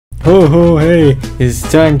Ho ho hey, it's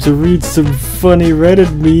time to read some funny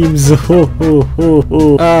Reddit memes. Ho ho ho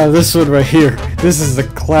ho. Ah, this one right here. This is a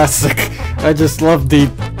classic. I just love the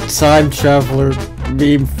time traveler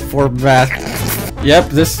meme format. Yep,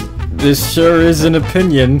 this sure is an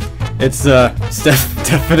opinion. It's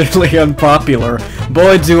definitely unpopular.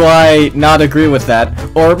 Boy, do I not agree with that.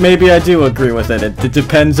 Or maybe I do agree with it. It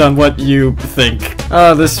depends on what you think.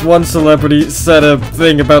 This one celebrity said a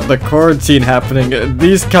thing about the quarantine happening.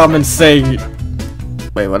 These comments say...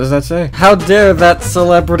 Wait, what does that say? How dare that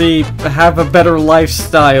celebrity have a better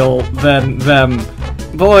lifestyle than them.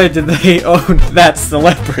 Boy, did they own that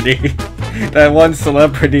celebrity. That one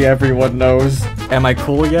celebrity everyone knows. Am I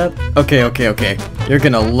cool yet? Okay. You're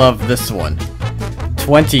gonna love this one.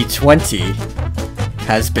 2020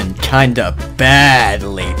 has been kinda bad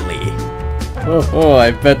lately. Oh,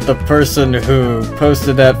 I bet the person who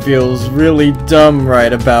posted that feels really dumb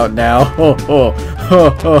right about now. What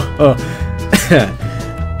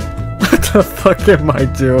the fuck am I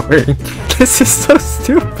doing? This is so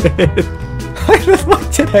stupid. Why the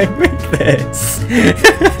fuck did I make this?